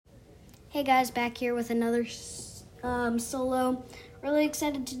Hey guys, back here with another solo. Really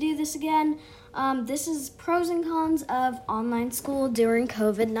excited to do this again. This is pros and cons of online school during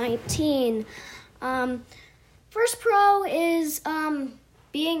COVID-19. First pro is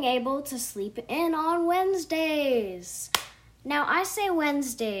being able to sleep in on Wednesdays. Now, I say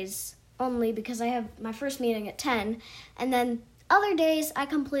Wednesdays only because I have my first meeting at 10, and then other days I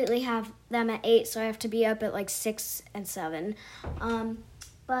completely have them at 8, so I have to be up at like 6 and 7.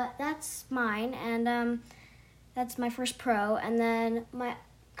 But that's mine, and that's my first pro. And then my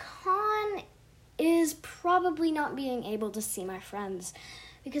con is probably not being able to see my friends,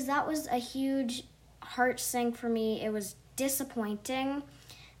 because that was a huge heart sink for me. It was disappointing,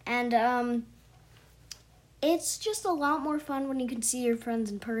 and it's just a lot more fun when you can see your friends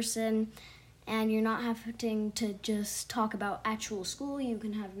in person, and you're not having to just talk about actual school. You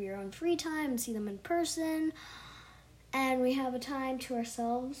can have your own free time and see them in person, and we have a time to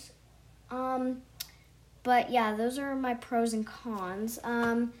ourselves. But yeah, those are my pros and cons.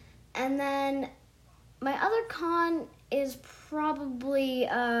 And then my other con is probably,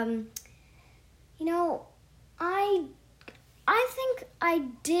 I think I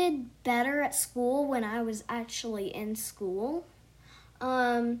did better at school when I was actually in school.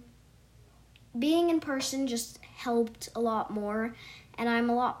 Being in person just helped a lot more, and I'm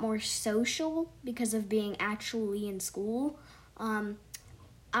a lot more social because of being actually in school. I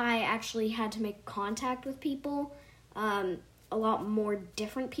actually had to make contact with people, a lot more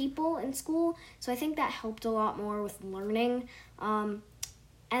different people in school, so I think that helped a lot more with learning. And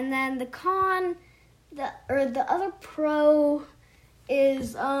then the con, the other pro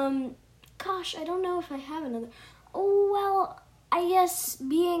is, I don't know if I have another. Oh, well, I guess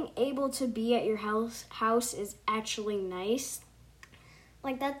being able to be at your house is actually nice.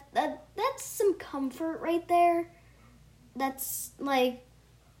 Like that's some comfort right there. That's like,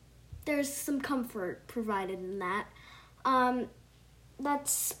 there's some comfort provided in that.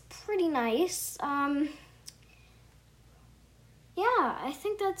 That's pretty nice. Yeah, I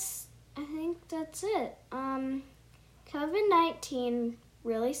think that's it. COVID-19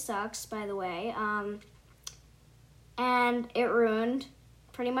 really sucks, by the way. And it ruined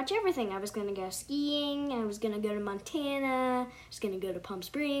pretty much everything. I was going to go skiing, I was going to go to Montana, I was going to go to Palm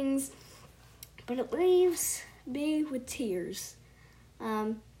Springs, but it leaves me with tears.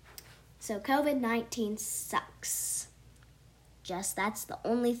 So COVID-19 sucks. That's the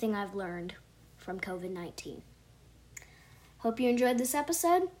only thing I've learned from COVID-19. Hope you enjoyed this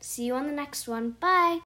episode. See you on the next one. Bye.